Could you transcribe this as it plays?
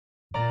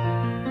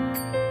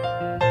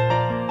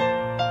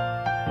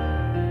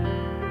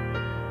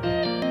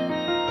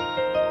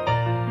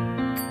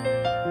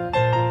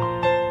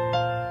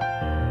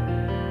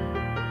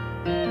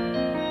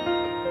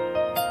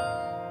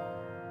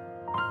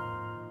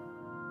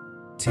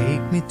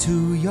Take me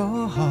to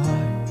your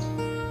heart,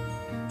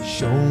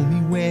 show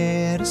me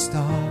where to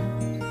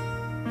start.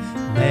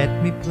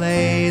 Let me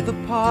play the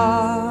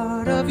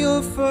part of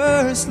your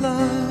first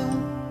love.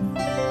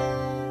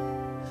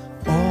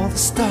 All the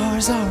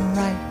stars are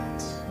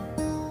right,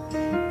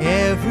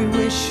 every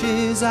wish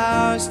is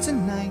ours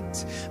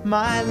tonight,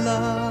 my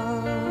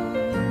love.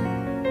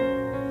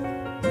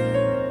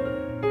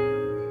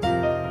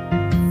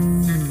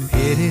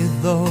 Pity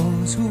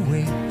those who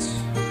wait,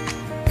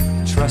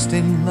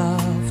 trusting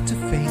love to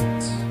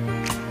fate,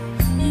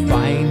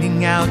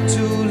 finding out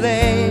too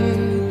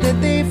late that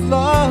they've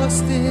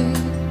lost it.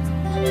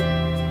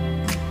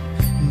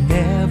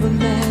 Never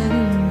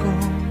letting go,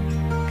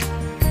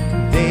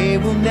 they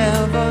will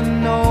never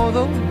know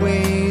the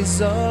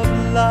ways of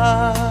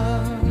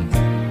love.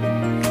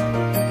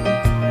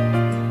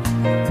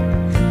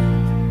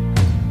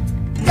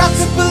 Got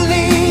to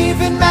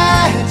believe in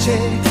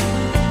magic.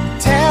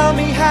 Tell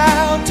me,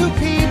 how do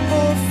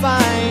people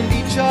find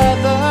each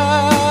other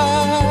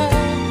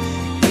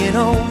in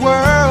a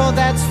world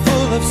that's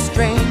full of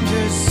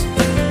strangers?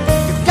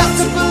 You've got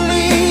to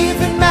believe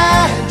in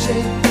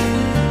magic,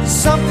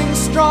 something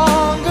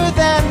stronger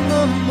than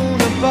the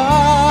moon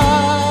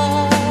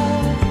above.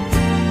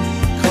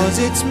 'Cause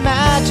it's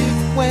magic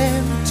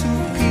when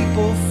two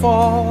people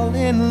fall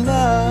in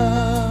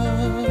love.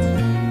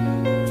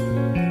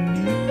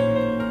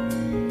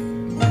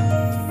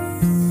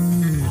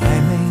 I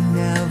may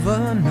never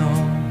know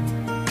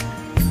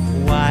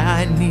why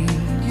I need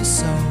you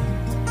so.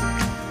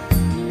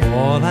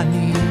 All I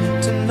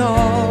need to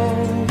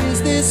know is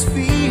this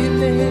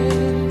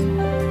feeling.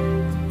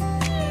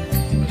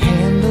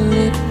 Handle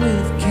it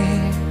with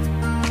care.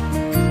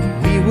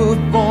 We were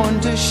born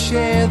to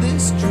share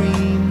this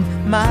dream,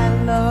 my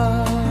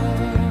love.